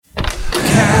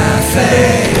It's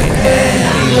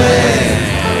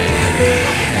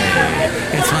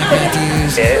Mike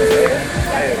Matthews.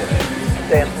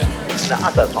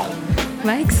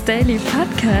 Mike's Daily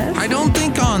Podcast. I don't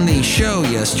think on the show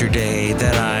yesterday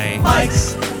that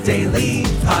Mike's Daily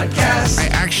Podcast. I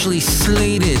actually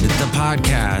slated the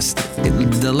podcast.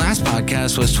 The last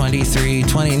podcast was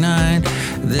 23:29.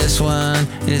 This one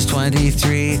is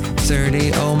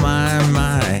 23:30. Oh my.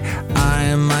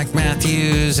 I'm Mike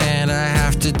Matthews, and I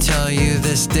have to tell you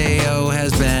this day-o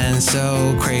has been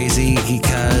so crazy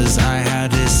because I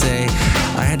had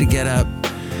to get up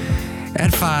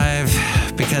at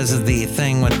 5 because of the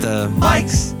thing with the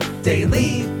Mike's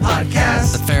Daily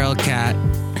Podcast. the feral cat.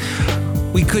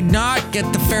 We could not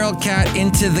get the feral cat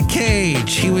into the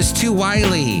cage. He was too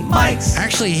wily. Mike's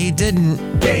Actually, he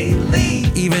didn't Daily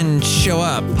even show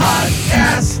up.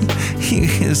 Podcast. He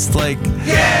is like,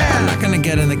 Yeah. I'm not going to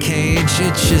get in the cage.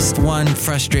 It's just one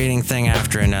frustrating thing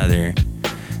after another.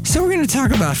 So we're going to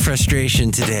talk about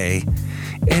frustration today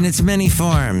in its many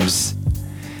forms.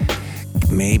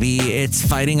 Maybe it's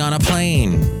fighting on a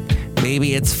plane.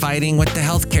 Maybe it's fighting with the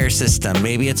healthcare system.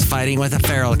 Maybe it's fighting with a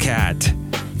feral cat.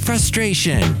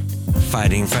 Frustration.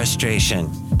 Fighting frustration.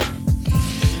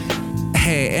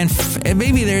 Hey, and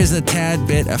maybe there's a tad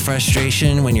bit of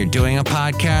frustration when you're doing a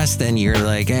podcast and you're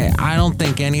like, hey, I don't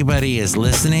think anybody is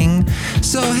listening.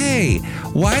 So, hey,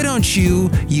 why don't you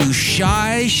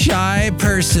shy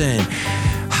person?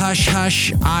 Hush,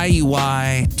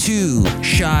 IUI,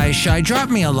 shy, drop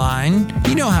me a line.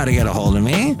 You know how to get a hold of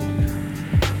me.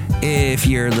 If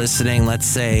you're listening, let's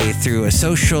say, through a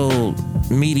social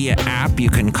media app, you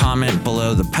can comment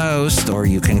below the post, or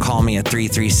you can call me at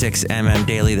 336MM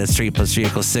Daily. That's 3 + 3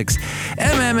 = 6.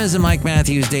 MM is a Mike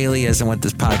Matthews Daily, as in what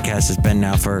this podcast has been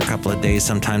now for a couple of days.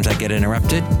 Sometimes I get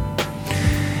interrupted.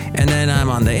 And then I'm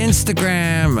on the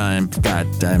Instagram, I'm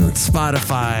on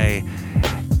Spotify,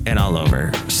 and all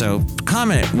over. So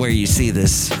comment where you see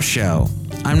this show.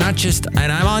 And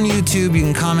I'm on YouTube. You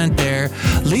can comment there.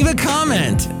 Leave a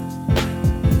comment.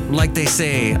 Like they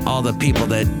say, all the people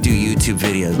that do YouTube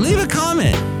videos, leave a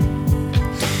comment.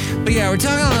 But yeah, we're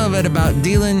talking a little bit about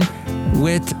dealing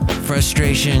with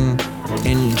frustration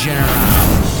in general.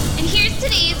 And here's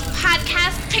today's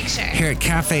podcast picture. Here at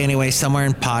Cafe Anyway, somewhere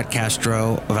in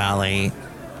Podcastro Valley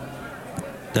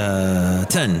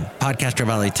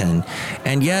 10.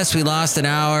 And yes, we lost an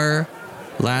hour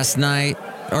last night.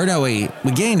 Or no, we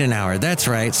gained an hour. That's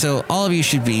right. So all of you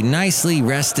should be nicely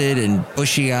rested and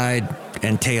bushy-eyed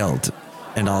and tailed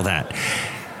and all that.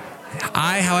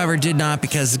 I, however, did not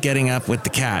because of getting up with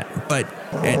the cat.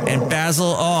 And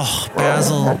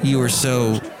Basil, you were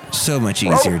so much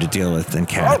easier to deal with than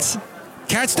cats.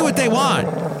 Cats do what they want.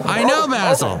 I know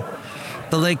Basil.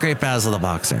 The late, great Basil the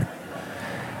boxer.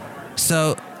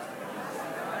 So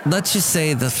let's just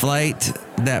say the flight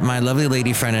that my lovely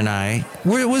lady friend and I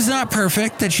was not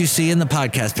perfect that you see in the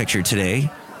podcast picture today.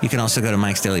 You can also go to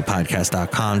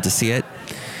mikesdailypodcast.com to see it.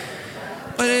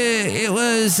 But it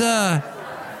was an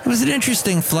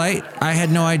interesting flight. I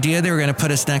had no idea they were going to put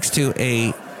us next to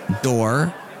a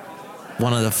door,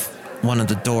 one of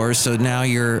the doors. So now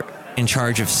you're in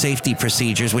charge of safety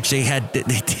procedures, which they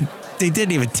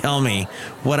didn't even tell me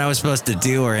what I was supposed to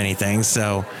do or anything.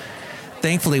 So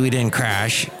thankfully we didn't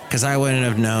crash because I wouldn't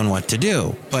have known what to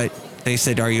do. But they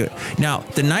said, are you... Now,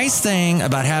 the nice thing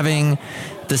about having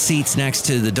the seats next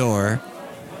to the door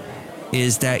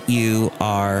is that you've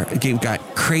got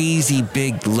crazy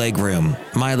big leg room.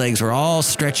 My legs were all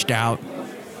stretched out.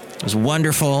 It was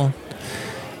wonderful.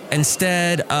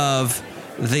 Instead of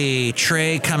the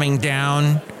tray coming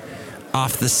down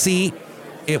off the seat,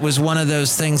 it was one of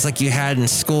those things like you had in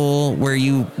school where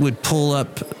you would pull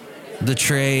up the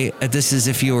tray. This is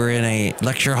if you were in a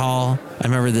lecture hall. I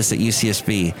remember this at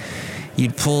UCSB.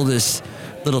 You'd pull this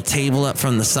little table up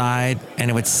from the side,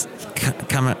 and it would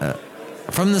come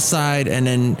from the side and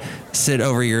then sit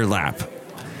over your lap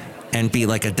and be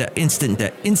like a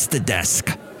insta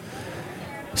desk.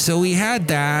 So we had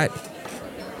that,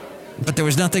 but there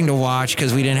was nothing to watch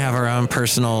because we didn't have our own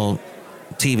personal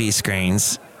TV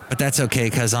screens. But that's okay,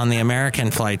 because on the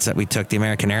American flights that we took, the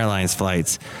American Airlines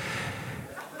flights,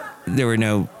 there were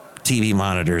no TV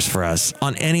monitors for us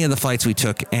on any of the flights we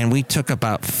took. And we took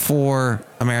about 4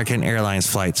 American Airlines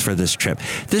flights for this trip.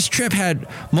 This trip had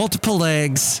multiple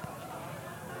legs.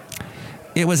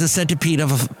 It was a centipede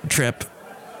of a trip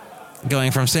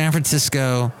going from San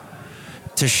Francisco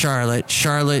to Charlotte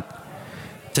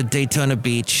to Daytona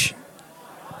Beach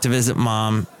to visit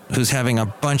Mom, who's having a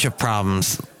bunch of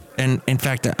problems. And in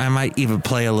fact, I might even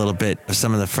play a little bit of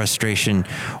some of the frustration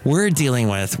we're dealing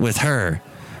with her.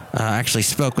 I actually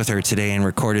spoke with her today and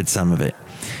recorded some of it.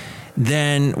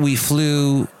 Then we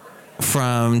flew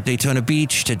from Daytona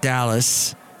Beach to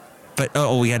Dallas. But,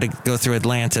 we had to go through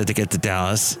Atlanta to get to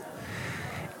Dallas.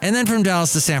 And then from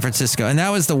Dallas to San Francisco. And that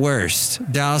was the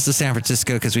worst. Dallas to San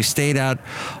Francisco, because we stayed out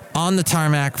on the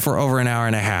tarmac for over an hour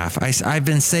and a half. I've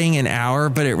been saying an hour,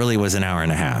 but it really was an hour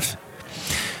and a half.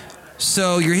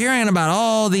 So you're hearing about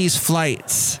all these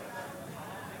flights.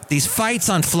 These fights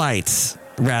on flights,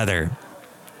 rather.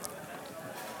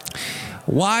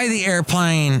 Why the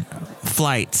airplane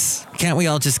flights? Can't we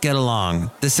all just get along?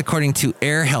 This according to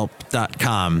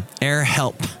airhelp.com.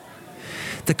 AirHelp.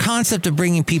 The concept of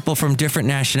bringing people from different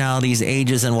nationalities,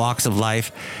 ages, and walks of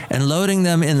life and loading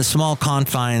them in the small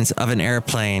confines of an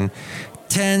airplane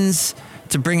tends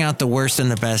to bring out the worst and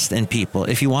the best in people.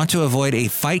 If you want to avoid a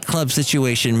fight club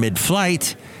situation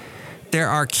mid-flight, there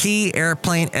are key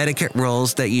airplane etiquette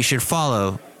rules that you should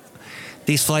follow.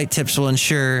 These flight tips will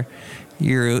ensure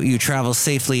you travel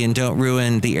safely and don't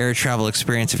ruin the air travel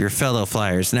experience of your fellow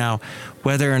flyers. Now,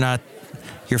 whether or not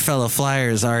your fellow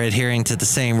flyers are adhering to the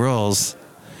same rules,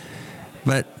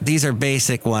 but these are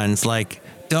basic ones, like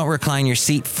don't recline your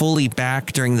seat fully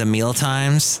back during the meal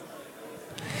times.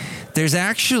 There's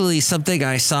actually something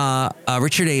I saw.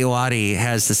 Richard Ayoade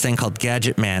has this thing called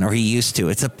Gadget Man, or he used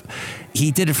to.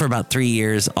 He did it for about 3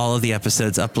 years. All of the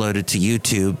episodes uploaded to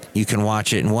YouTube. You can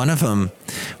watch it. And one of them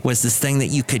was this thing that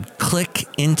you could click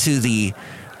into the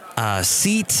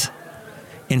seat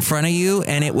in front of you,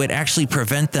 and it would actually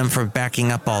prevent them from backing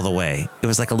up all the way. It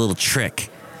was like a little trick.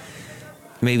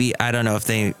 Maybe, I don't know if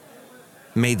they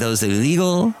made those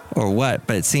illegal or what,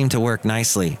 but it seemed to work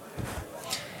nicely.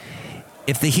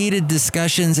 If the heated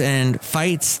discussions and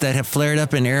fights that have flared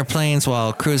up in airplanes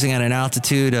while cruising at an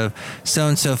altitude of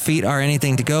so-and-so feet are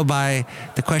anything to go by,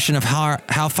 the question of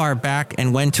how far back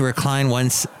and when to recline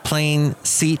one's plane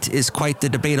seat is quite the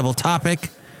debatable topic.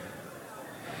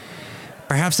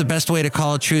 Perhaps the best way to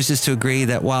call a truce is to agree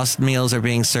that whilst meals are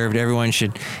being served, everyone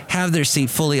should have their seat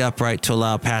fully upright to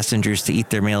allow passengers to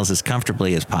eat their meals as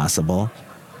comfortably as possible.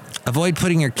 Avoid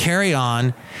putting your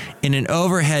carry-on in an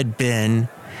overhead bin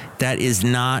that is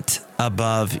not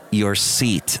above your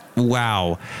seat.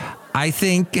 Wow. I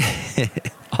think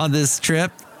on this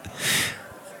trip,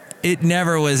 it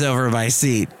never was over my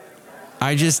seat.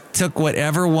 I just took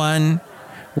whatever one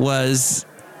was,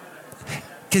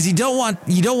 because you don't want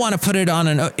to put it on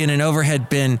in an overhead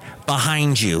bin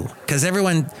behind you, because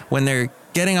everyone, when they're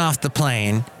getting off the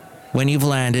plane, when you've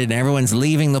landed and everyone's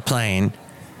leaving the plane,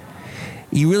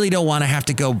 you really don't want to have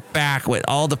to go back with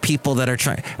all the people that are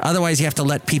trying. Otherwise, you have to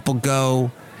let people go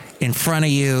in front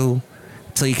of you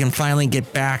till you can finally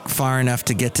get back far enough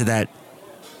to get to that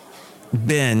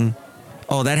bin.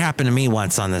 Oh, that happened to me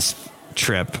once on this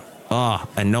trip. Oh,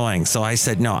 annoying. So I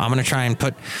said, no, I'm going to try and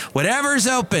put whatever's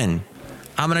open.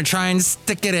 I'm going to try and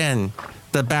stick it in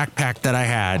the backpack that I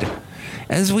had.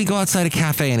 As we go outside a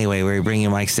cafe anyway, where we bring you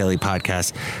Mike's Daily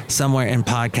Podcast, somewhere in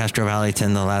Podcastro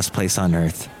Valleyton, the last place on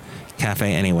earth.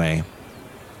 Cafe anyway.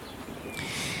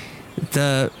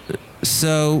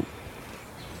 So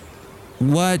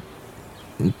what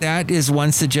that is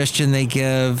one suggestion they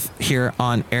give here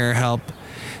on AirHelp.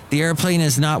 The airplane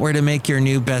is not where to make your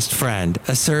new best friend.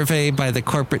 A survey by the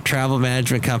corporate travel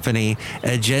management company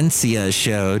Agencia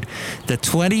showed that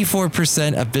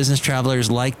 24% of business travelers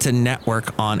like to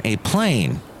network on a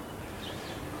plane.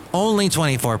 Only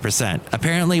 24%.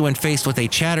 Apparently, when faced with a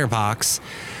chatterbox,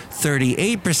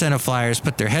 38% of flyers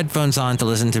put their headphones on to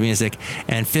listen to music,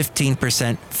 and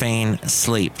 15% feign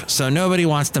sleep. So nobody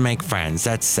wants to make friends.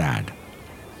 That's sad.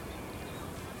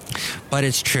 But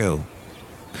it's true.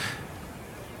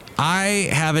 I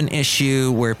have an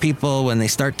issue where people, when they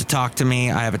start to talk to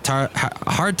me, I have a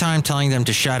hard time telling them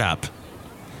to shut up.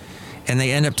 And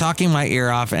they end up talking my ear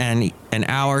off, and an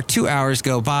hour, 2 hours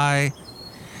go by,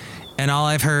 and all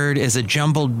I've heard is a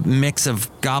jumbled mix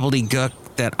of gobbledygook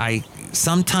that I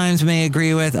sometimes may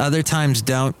agree with, other times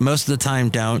don't, most of the time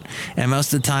don't, and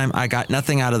most of the time I got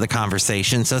nothing out of the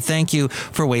conversation, so thank you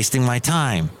for wasting my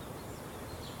time.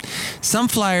 Some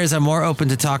flyers are more open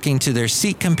to talking to their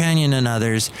seat companion than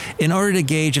others. In order to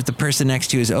gauge if the person next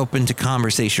to you is open to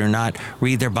conversation or not,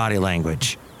 read their body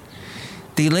language.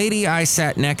 The lady I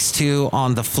sat next to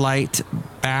on the flight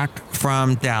back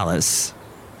from Dallas,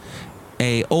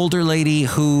 an older lady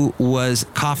who was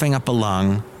coughing up a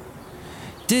lung,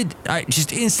 I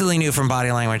just instantly knew from body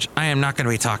language, I am not going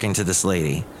to be talking to this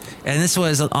lady. And this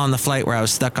was on the flight where I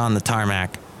was stuck on the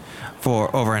tarmac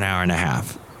for over an hour and a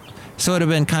half. So it would have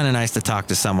been kind of nice to talk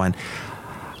to someone.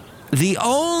 The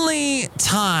only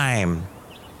time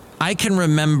I can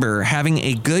remember having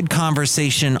a good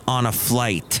conversation on a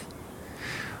flight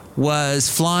was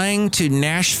flying to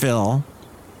Nashville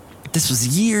This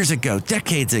was years ago,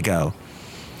 decades ago.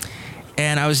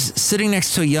 And I was sitting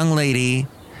next to a young lady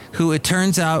who it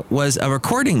turns out was a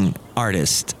recording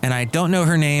artist. And I don't know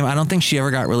her name. I don't think she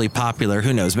ever got really popular.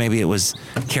 Who knows? Maybe it was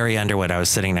Carrie Underwood I was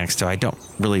sitting next to. I don't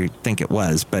really think it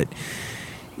was. But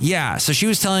yeah, so she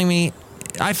was telling me,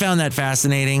 I found that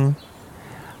fascinating.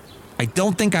 I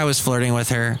don't think I was flirting with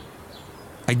her.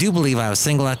 I do believe I was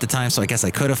single at the time, so I guess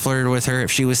I could have flirted with her.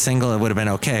 If she was single, it would have been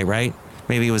okay, right?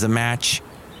 Maybe it was a match.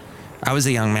 I was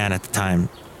a young man at the time.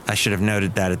 I should have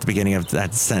noted that at the beginning of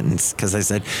that sentence because I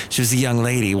said she was a young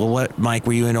lady. Well, what, Mike,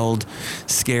 were you an old,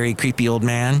 scary, creepy old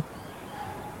man?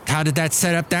 How did that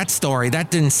set up that story? That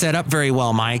didn't set up very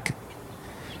well, Mike.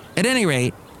 At any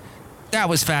rate, that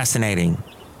was fascinating.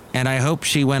 And I hope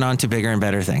she went on to bigger and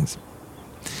better things.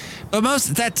 But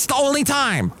that's the only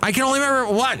time. I can only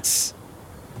remember it once.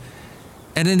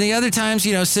 And then the other times,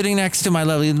 you know, sitting next to my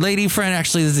lovely lady friend,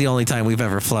 actually, this is the only time we've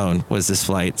ever flown was this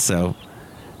flight. So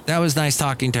that was nice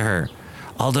talking to her.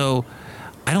 Although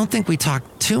I don't think we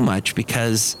talked too much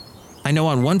because I know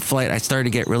on one flight I started to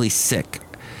get really sick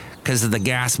because of the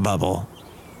gas bubble.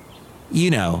 You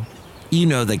know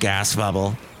the gas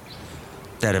bubble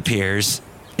that appears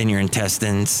in your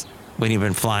intestines when you've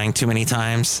been flying too many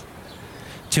times,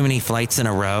 too many flights in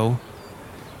a row.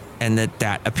 And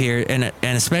that appeared, and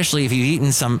especially if you've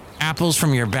eaten some apples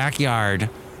from your backyard,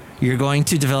 you're going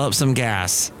to develop some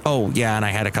gas. Oh, yeah, and I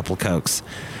had a couple Cokes.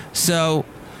 So,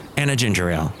 and a ginger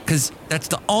ale. Because that's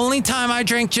the only time I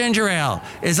drink ginger ale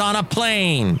is on a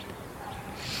plane.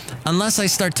 Unless I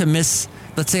start to miss,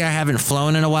 let's say I haven't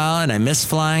flown in a while and I miss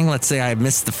flying. Let's say I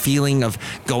miss the feeling of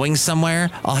going somewhere.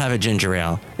 I'll have a ginger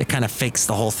ale. It kind of fakes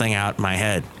the whole thing out in my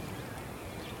head.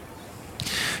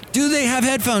 Do they have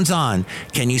headphones on?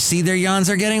 Can you see their yawns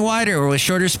are getting wider or with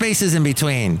shorter spaces in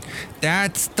between?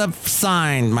 That's the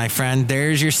sign, my friend.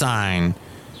 There's your sign.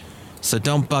 So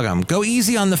don't bug them. Go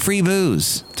easy on the free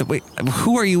booze. Wait,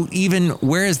 who are you even?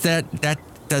 Where is that? That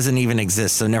doesn't even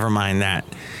exist, so never mind that.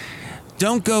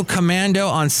 Don't go commando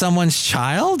on someone's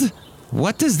child?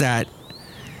 What does that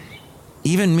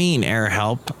even mean, Air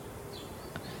Help?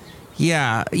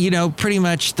 Yeah, pretty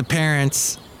much the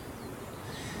parents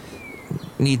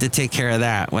need to take care of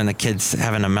that when the kid's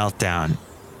having a meltdown.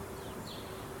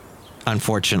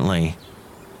 Unfortunately.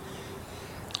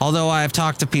 Although I've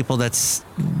talked to people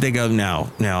they go,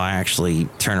 no, I actually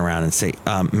turn around and say,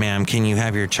 ma'am, can you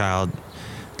have your child,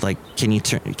 can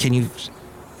you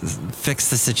fix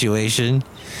the situation?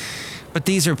 But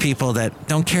these are people that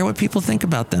don't care what people think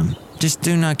about them. Just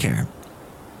do not care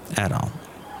at all.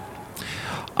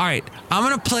 All right, I'm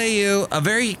going to play you a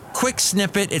very quick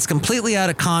snippet. It's completely out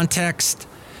of context,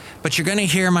 but you're going to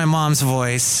hear my mom's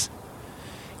voice.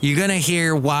 You're going to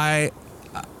hear why,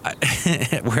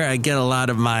 where I get a lot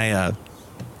of my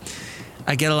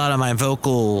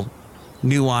vocal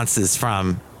nuances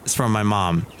from. It's from my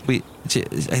mom. I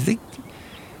think,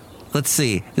 let's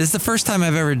see. This is the first time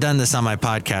I've ever done this on my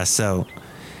podcast, so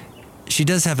she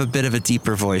does have a bit of a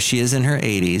deeper voice. She is in her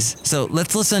 80s. So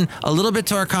let's listen a little bit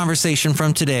to our conversation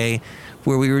from today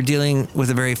where we were dealing with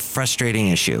a very frustrating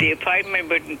issue. The appointment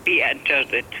wouldn't be until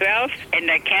the 12th,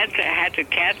 and I had to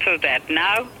cancel that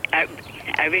now.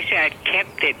 I wish I had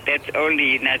kept it. That's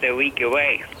only another week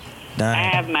away. I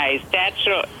have my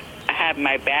satchel, I have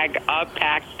my bag all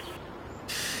packed.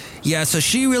 Yeah, so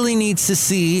she really needs to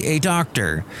see a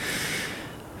doctor.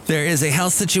 There is a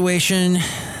health situation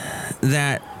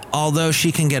that, although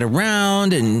she can get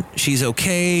around and she's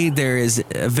okay, there is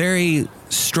a very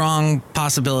strong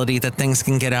possibility that things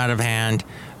can get out of hand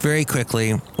very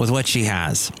quickly with what she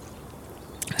has.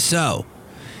 So,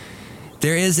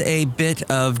 there is a bit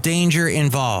of danger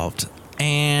involved,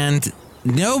 and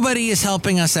nobody is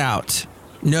helping us out.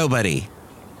 Nobody.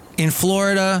 In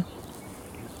Florida,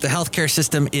 the healthcare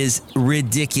system is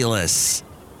ridiculous.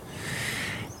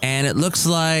 And it looks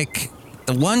like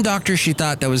the one doctor she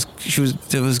thought that was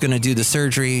going to do the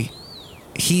surgery,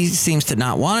 he seems to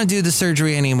not want to do the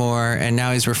surgery anymore, and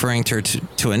now he's referring her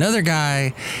to another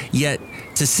guy. Yet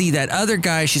to see that other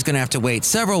guy, she's going to have to wait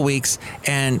several weeks,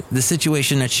 and the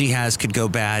situation that she has could go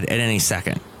bad at any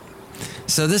second.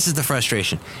 So this is the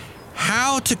frustration.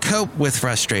 How to cope with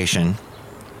frustration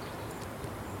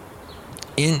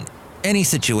in any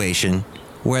situation,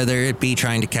 whether it be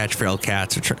trying to catch feral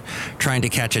cats or trying to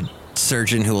catch a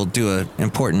surgeon who will do an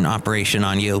important operation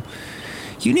on you.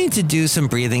 You need to do some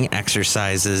breathing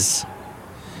exercises.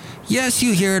 Yes,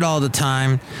 you hear it all the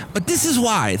time, but this is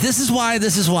why.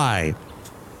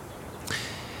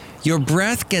 Your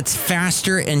breath gets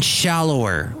faster and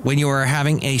shallower when you are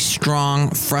having a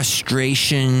strong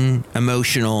frustration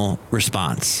emotional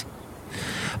response.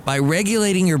 By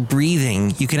regulating your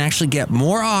breathing, you can actually get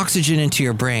more oxygen into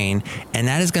your brain, and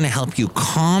that is going to help you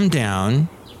calm down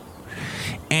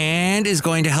and is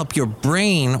going to help your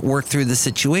brain work through the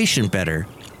situation better.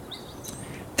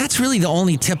 That's really the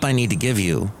only tip I need to give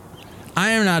you.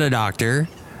 I am not a doctor,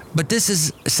 but this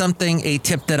is a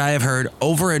tip that I have heard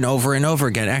over and over and over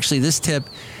again. Actually, this tip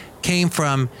came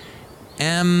from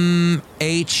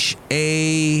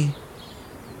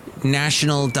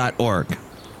mhanational.org.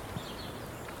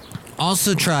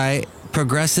 Also try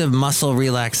progressive muscle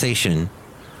relaxation.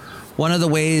 One of the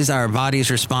ways our bodies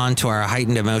respond to our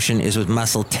heightened emotion is with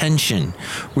muscle tension.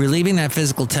 Relieving that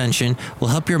physical tension will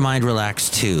help your mind relax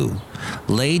too.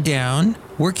 Lay down,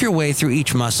 work your way through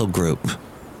each muscle group.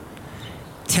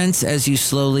 Tense as you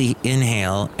slowly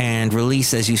inhale and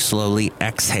release as you slowly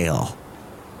exhale.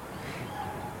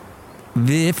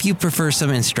 If you prefer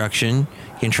some instruction,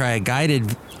 you can try a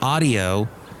guided audio,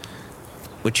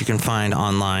 which you can find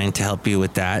online to help you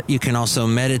with that. You can also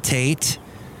meditate.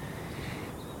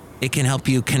 It can help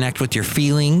you connect with your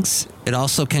feelings. It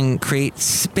also can create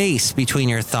space between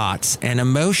your thoughts and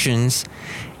emotions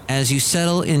as you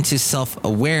settle into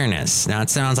self-awareness. Now, it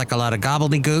sounds like a lot of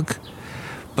gobbledygook,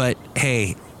 but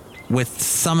hey, with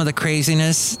some of the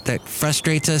craziness that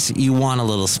frustrates us, you want a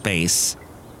little space.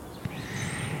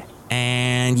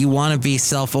 And you want to be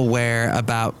self-aware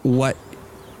about what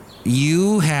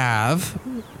you have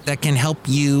that can help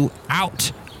you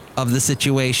out of the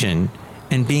situation.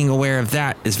 And being aware of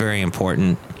that is very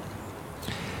important.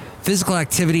 Physical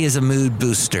activity is a mood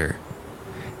booster.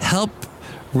 Help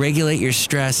regulate your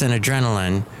stress and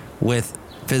adrenaline with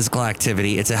physical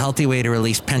activity. It's a healthy way to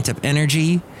release pent-up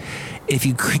energy. If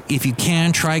you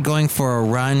can, try going for a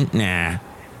run. Nah,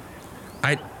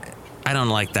 I don't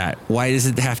like that. Why does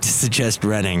it have to suggest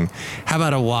running? How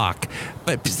about a walk?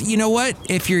 But you know what?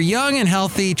 If you're young and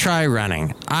healthy, try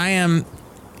running. I am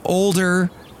older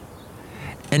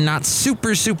and not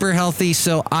super, super healthy,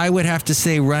 so I would have to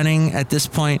say running at this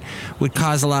point would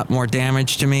cause a lot more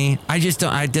damage to me. I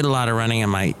did a lot of running in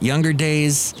my younger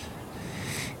days,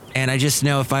 and I just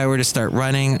know if I were to start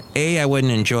running, A, I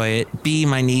wouldn't enjoy it. B,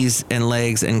 my knees and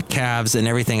legs and calves and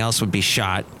everything else would be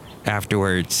shot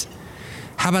afterwards.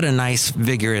 How about a nice,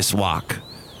 vigorous walk?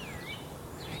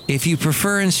 If you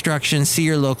prefer instruction, see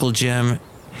your local gym.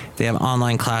 They have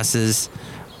online classes,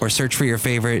 or search for your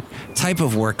favorite type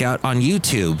of workout on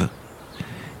YouTube.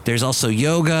 There's also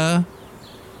yoga,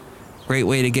 great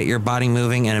way to get your body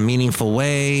moving in a meaningful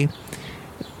way.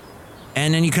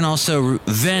 And then you can also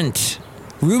vent.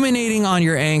 Ruminating on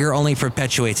your anger only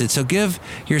perpetuates it, so give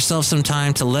yourself some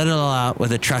time to let it all out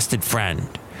with a trusted friend.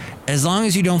 As long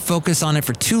as you don't focus on it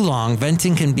for too long,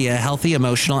 venting can be a healthy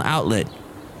emotional outlet.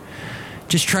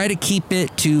 Just try to keep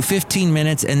it to 15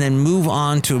 minutes and then move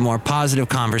on to a more positive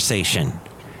conversation.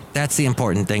 That's the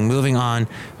important thing, moving on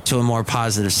to a more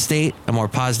positive state, a more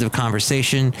positive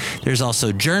conversation. There's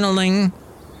also journaling.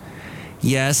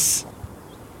 Yes.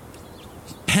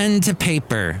 Pen to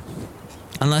paper.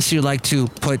 Unless you like to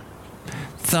put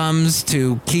thumbs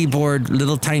to keyboard,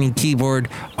 little tiny keyboard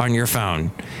on your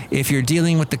phone. If you're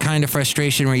dealing with the kind of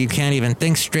frustration where you can't even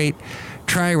think straight,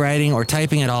 try writing or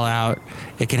typing it all out.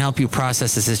 It can help you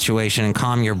process the situation and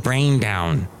calm your brain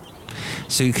down,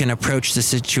 so you can approach the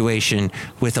situation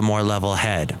with a more level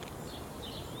head.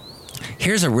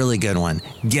 Here's a really good one.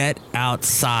 Get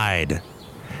outside.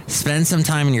 Spend some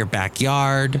time in your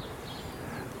backyard.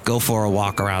 Go for a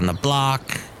walk around the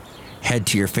block. Head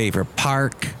to your favorite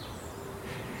park.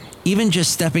 Even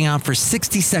just stepping out for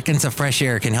 60 seconds of fresh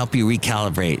air can help you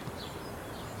recalibrate.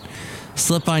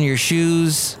 Slip on your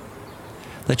shoes.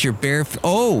 Let your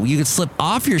you can slip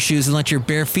off your shoes and let your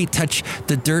bare feet touch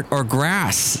the dirt or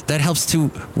grass. That helps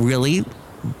to really,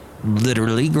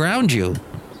 literally ground you.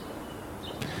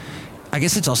 I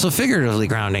guess it's also figuratively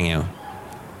grounding you.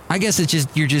 I guess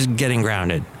you're just getting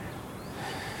grounded.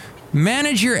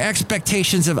 Manage your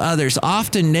expectations of others.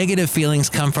 Often negative feelings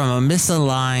come from a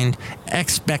misaligned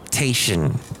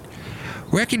expectation.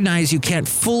 Recognize you can't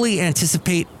fully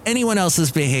anticipate anyone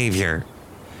else's behavior.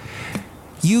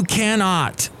 You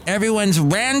cannot. Everyone's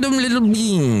random little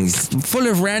beings, full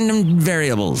of random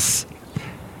variables.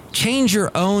 Change your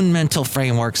own mental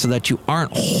framework so that you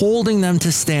aren't holding them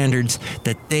to standards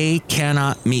that they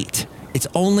cannot meet. It's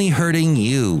only hurting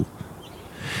you.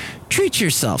 Treat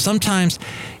yourself. Sometimes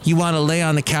you want to lay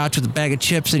on the couch with a bag of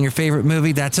chips and your favorite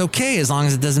movie. That's okay, as long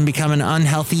as it doesn't become an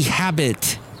unhealthy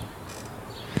habit.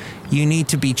 You need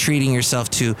to be treating yourself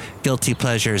to guilty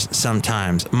pleasures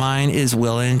sometimes. Mine is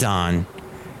Will and Dawn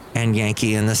and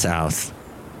Yankee in the South.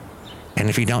 And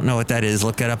if you don't know what that is,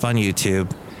 look it up on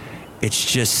YouTube.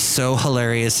 It's just so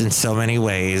hilarious in so many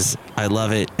ways. I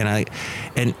love it.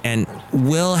 And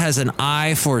Will has an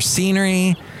eye for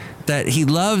scenery, that he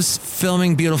loves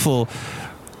filming beautiful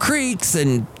creeks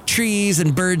and trees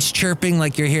and birds chirping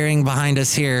like you're hearing behind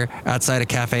us here outside a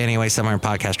cafe anyway, somewhere in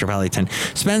Podcaster Valleyton.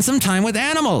 Spend some time with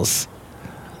animals.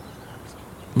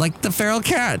 Like the feral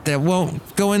cat that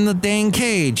won't go in the dang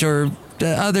cage, or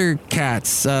the other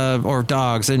cats or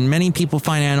dogs. And many people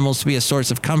find animals to be a source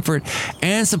of comfort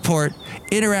and support.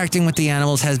 Interacting with the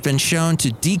animals has been shown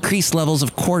to decrease levels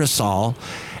of cortisol,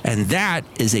 and that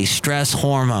is a stress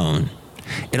hormone.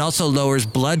 It also lowers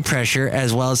blood pressure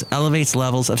as well as elevates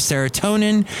levels of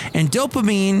serotonin and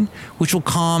dopamine, which will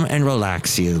calm and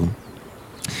relax you.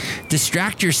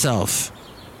 Distract yourself.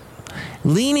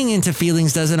 Leaning into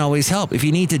feelings doesn't always help. If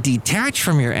you need to detach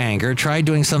from your anger, try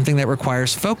doing something that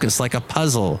requires focus, like a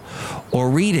puzzle or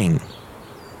reading.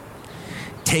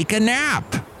 Take a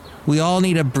nap. We all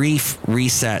need a brief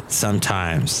reset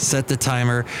sometimes. Set the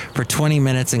timer for 20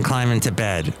 minutes and climb into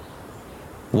bed.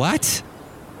 What?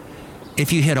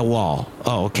 If you hit a wall.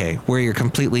 Oh, okay. Where you're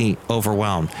completely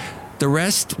overwhelmed. The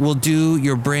rest will do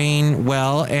your brain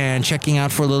well, and checking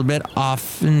out for a little bit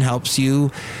often helps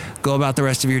you go about the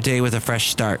rest of your day with a fresh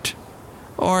start.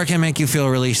 Or it can make you feel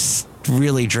really,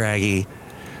 really draggy.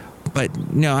 But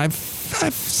no,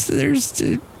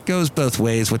 it goes both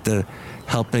ways with the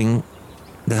health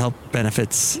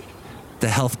benefits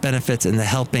and the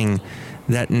helping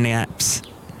that naps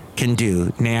can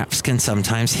do. Naps can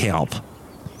sometimes help.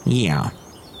 Yeah,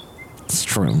 it's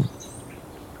true.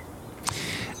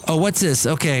 Oh, what's this?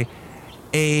 Okay,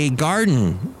 a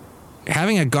garden.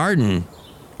 Having a garden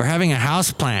or having a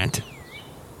house plant,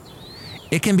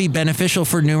 it can be beneficial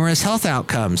for numerous health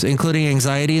outcomes, including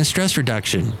anxiety and stress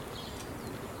reduction.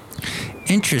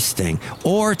 Interesting.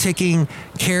 Or taking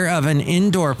care of an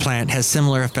indoor plant has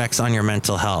similar effects on your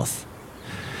mental health.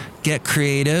 Get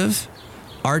creative.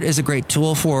 Art is a great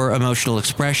tool for emotional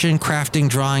expression. Crafting,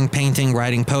 drawing, painting,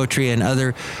 writing poetry, and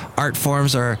other art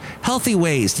forms are healthy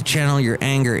ways to channel your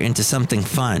anger into something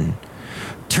fun.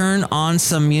 Turn on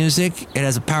some music. It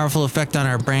has a powerful effect on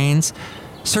our brains.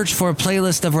 Search for a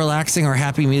playlist of relaxing or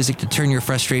happy music to turn your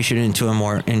frustration into a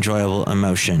more enjoyable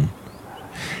emotion.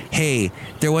 Hey,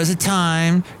 there was a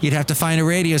time you'd have to find a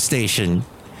radio station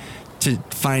to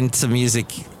find some music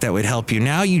that would help you.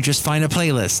 Now you just find a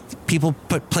playlist. People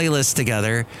put playlists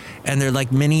together, and they're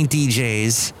like mini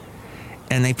DJs,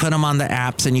 and they put them on the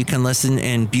apps, and you can listen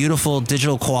in beautiful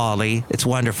digital quality. It's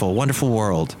wonderful, wonderful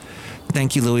world.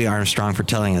 Thank you, Louis Armstrong, for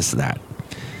telling us that.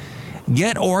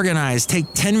 Get organized.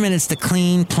 Take 10 minutes to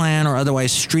clean, plan, or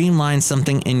otherwise streamline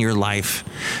something in your life.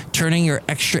 Turning your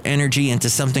extra energy into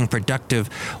something productive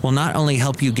will not only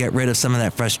help you get rid of some of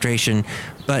that frustration,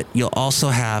 but you'll also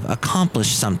have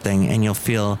accomplished something, and you'll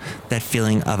feel that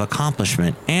feeling of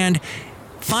accomplishment. And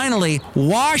finally,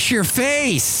 wash your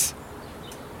face.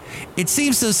 It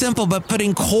seems so simple, but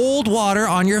putting cold water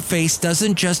on your face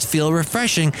doesn't just feel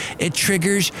refreshing. It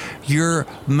triggers your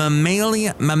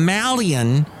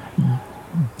mammalian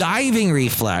diving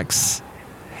reflex,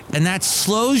 and that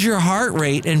slows your heart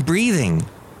rate and breathing.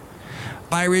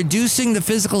 By reducing the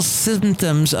physical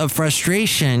symptoms of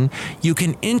frustration, you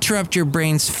can interrupt your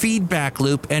brain's feedback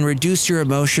loop and reduce your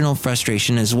emotional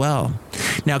frustration as well.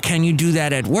 Now, can you do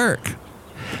that at work?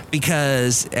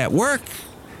 Because at work,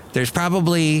 there's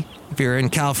probably, if you're in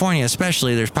California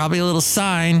especially, there's probably a little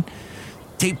sign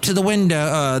taped to the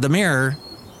window, the mirror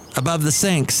above the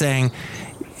sink saying,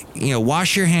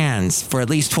 wash your hands for at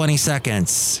least 20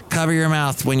 seconds. Cover your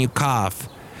mouth when you cough.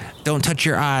 Don't touch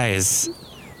your eyes.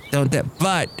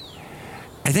 But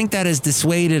I think that has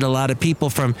dissuaded a lot of people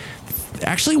from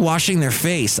actually washing their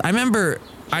face. I remember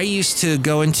I used to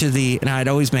go into and I'd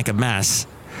always make a mess.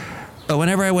 But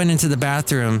whenever I went into the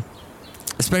bathroom,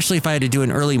 especially if I had to do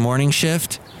an early morning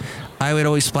shift, I would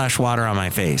always splash water on my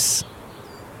face.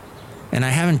 And I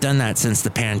haven't done that since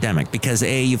the pandemic because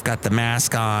you've got the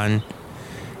mask on,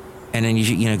 and then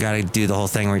you got to do the whole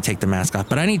thing where you take the mask off.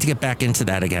 But I need to get back into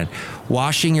that again.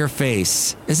 Washing your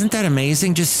face. Isn't that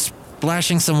amazing? Just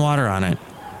splashing some water on it.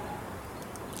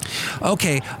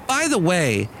 Okay, by the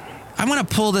way, I'm going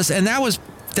to pull this, and that was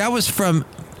from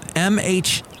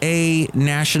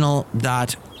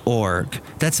MHAnational.org.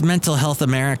 That's Mental Health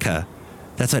America.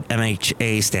 That's what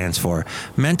MHA stands for.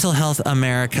 Mental Health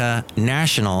America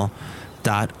National.org.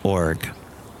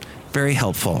 Very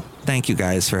helpful. Thank you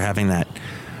guys for having that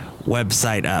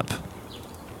website up.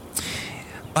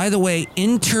 By the way,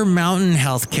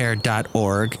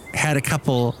 intermountainhealthcare.org had a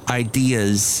couple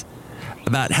ideas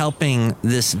about helping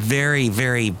this very,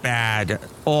 very bad,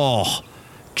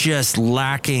 just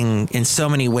lacking in so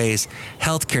many ways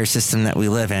healthcare system that we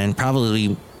live in.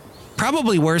 Probably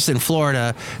worse in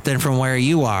Florida than from where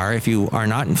you are if you are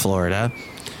not in Florida.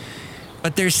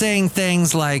 But they're saying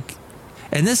things like,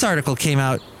 and this article came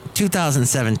out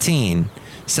 2017,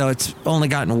 so it's only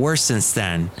gotten worse since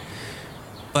then.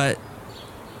 But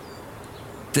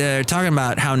they're talking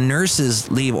about how nurses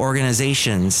leave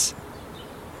organizations.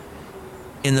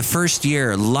 In the first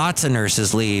year, lots of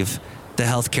nurses leave the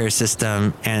healthcare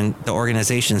system and the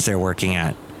organizations they're working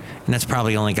at. And that's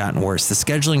probably only gotten worse. The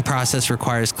scheduling process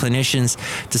requires clinicians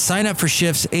to sign up for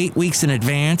shifts 8 weeks in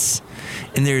advance,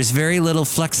 and there's very little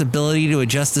flexibility to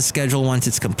adjust the schedule once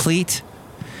it's complete.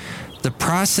 The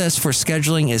process for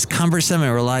scheduling is cumbersome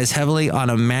and relies heavily on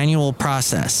a manual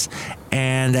process,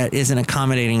 and that isn't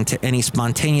accommodating to any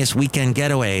spontaneous weekend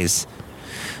getaways.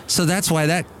 So that's why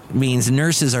that means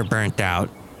nurses are burnt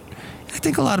out. I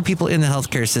think a lot of people in the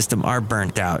healthcare system are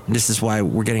burnt out. This is why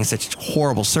we're getting such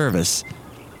horrible service.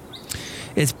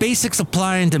 It's basic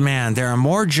supply and demand. There are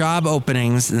more job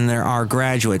openings than there are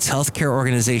graduates. Healthcare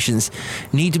organizations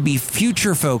need to be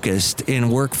future-focused in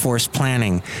workforce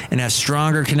planning and have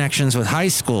stronger connections with high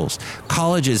schools,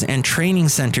 colleges, and training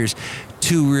centers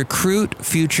to recruit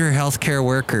future healthcare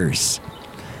workers.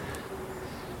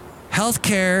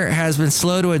 Healthcare has been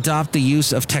slow to adopt the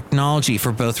use of technology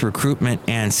for both recruitment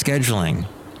and scheduling.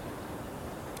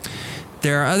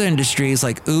 There are other industries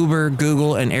like Uber,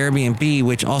 Google, and Airbnb,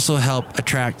 which also help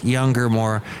attract younger,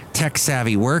 more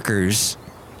tech-savvy workers.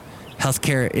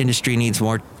 Healthcare industry needs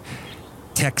more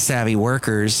tech-savvy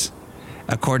workers,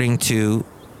 according to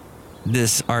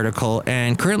this article.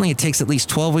 And currently, it takes at least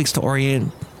 12 weeks to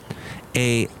orientate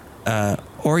a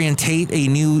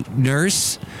new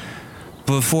nurse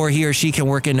before he or she can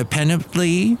work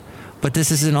independently. But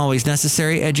this isn't always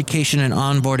necessary. Education and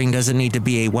onboarding doesn't need to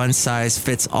be a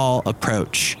one-size-fits-all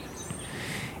approach.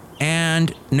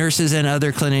 And nurses and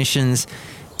other clinicians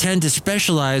tend to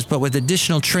specialize, but with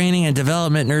additional training and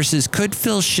development, nurses could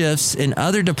fill shifts in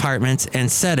other departments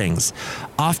and settings.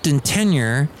 Often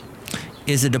tenure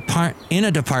in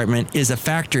a department is a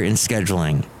factor in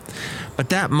scheduling. But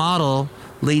that model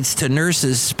leads to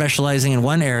nurses specializing in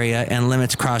one area and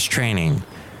limits cross-training.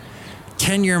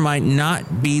 Tenure might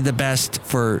not be the best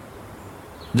for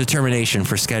determination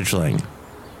for scheduling.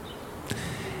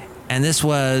 And this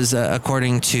was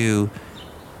according to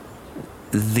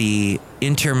the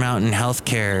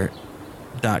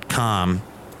intermountainhealthcare.com,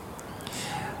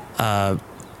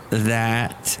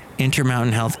 that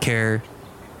Intermountain Healthcare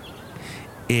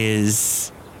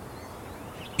is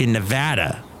in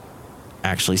Nevada,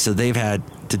 actually. So they've had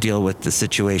to deal with the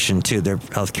situation too. Their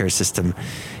healthcare system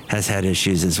has had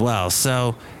issues as well.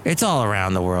 So it's all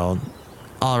around the world,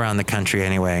 all around the country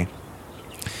anyway.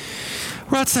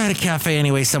 We're outside a cafe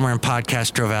anyway, somewhere in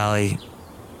Podcastro Valley,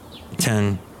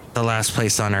 the last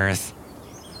place on earth.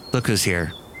 Look who's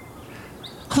here.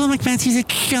 Hello, Mike Matthews,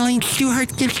 it's Shelley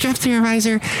Stewart, gift shop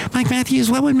supervisor. Mike Matthews,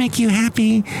 what would make you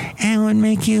happy and would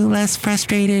make you less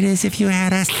frustrated is if you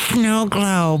had a snow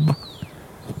globe.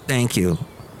 Thank you.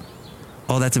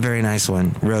 Oh, that's a very nice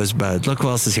one. Rosebud. Look who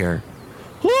else is here.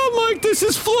 Hello, Mike. This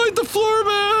is Floyd the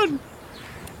Floorman.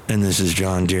 And this is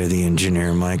John Deere, the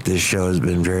engineer. Mike, this show has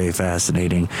been very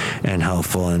fascinating and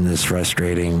helpful in this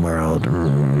frustrating world.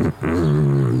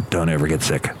 Don't ever get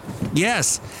sick.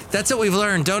 Yes, that's what we've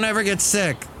learned. Don't ever get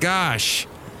sick. Gosh.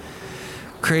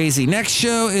 Crazy. Next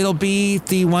show, it'll be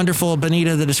the wonderful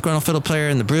Benita, the disgruntled fiddle player,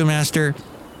 and the brewmaster.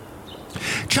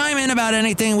 Chime in about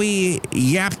anything we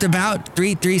yapped about.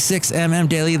 336MM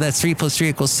Daily. That's 3 +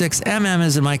 3 = 6. MM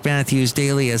is in Mike Matthews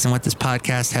Daily, as in what this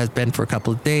podcast has been for a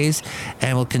couple of days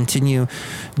and will continue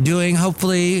doing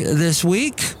hopefully this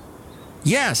week.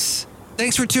 Yes.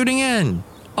 Thanks for tuning in.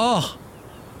 Oh,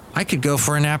 I could go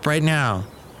for a nap right now.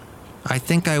 I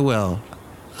think I will.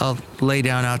 I'll lay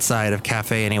down outside of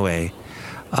cafe anyway.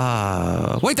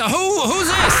 Wait, who's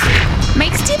this?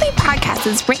 Mike's Daily Podcast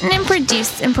is written and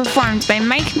produced and performed by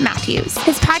Mike Matthews.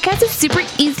 His podcast is super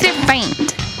easy to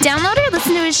find. Download or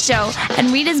listen to his show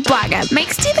and read his blog at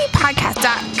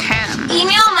mikesdailypodcast.com.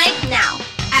 Email Mike now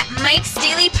at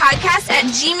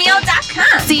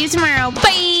mikesdailypodcast@gmail.com. See you tomorrow.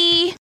 Bye!